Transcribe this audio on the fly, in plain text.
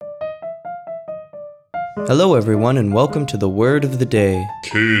Hello everyone and welcome to the Word of the Day.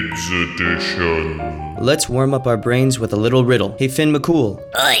 Kids Edition. Let's warm up our brains with a little riddle. Hey Finn McCool,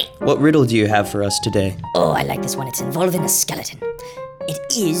 Oi! what riddle do you have for us today? Oh, I like this one. It's involving a skeleton.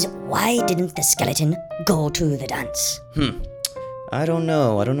 It is, why didn't the skeleton go to the dance? I don't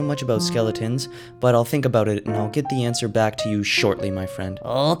know much about skeletons, but I'll think about it and I'll get the answer back to you shortly, my friend.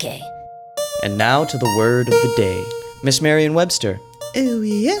 Okay. And now to the Word of the Day. Miss Merriam-Webster, Oh,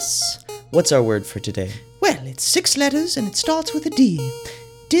 yes. what's our word for today? Well, it's 6 letters and it starts with a D.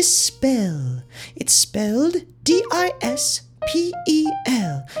 Dispel. It's spelled D-I-S-P-E-L.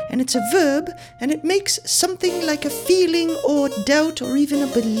 And it's a verb, and it makes something like a feeling or doubt or even a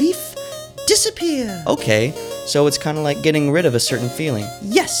belief disappear. Okay, so it's kind of like getting rid of a certain feeling.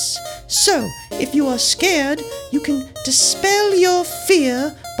 Yes. So, if you are scared, you can dispel your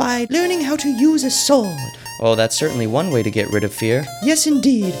fear by learning how to use a sword. Oh, that's certainly one way to get rid of fear. Yes,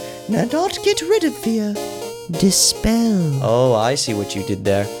 indeed. Now, not get rid of fear. Dispel. Oh, I see what you did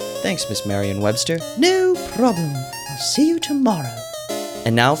there. Thanks, Miss Merriam-Webster. No problem. I'll see you tomorrow.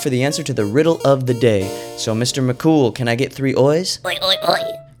 And now for the answer to the riddle of the day. So, Mr. McCool, can I get 3 oys? Oi, oi, oi.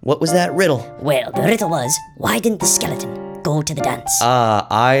 What was that riddle? Well, the riddle was, why didn't the skeleton go to the dance?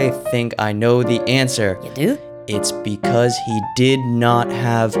 I think I know the answer. You do? It's because he did not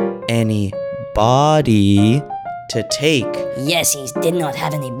have any body to take. Yes, he did not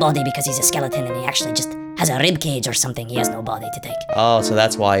have any body because he's a skeleton and he actually just has a rib cage or something. He has no body to take. Oh, so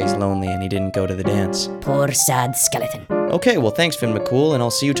that's why he's lonely and he didn't go to the dance. Poor, sad skeleton. Okay, well, thanks, Finn McCool, and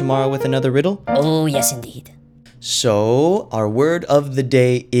I'll see you tomorrow with another riddle. Oh, yes, indeed. So, our word of the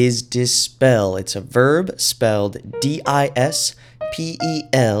day is dispel. It's a verb spelled D-I-S-P-E-L,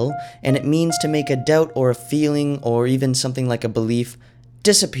 and it means to make a doubt or a feeling or even something like a belief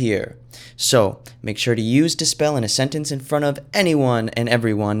disappear. So, make sure to use dispel in a sentence in front of anyone and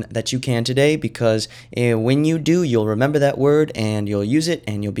everyone that you can today, because when you do, you'll remember that word and you'll use it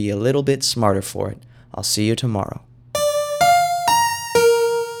and you'll be a little bit smarter for it. I'll see you tomorrow.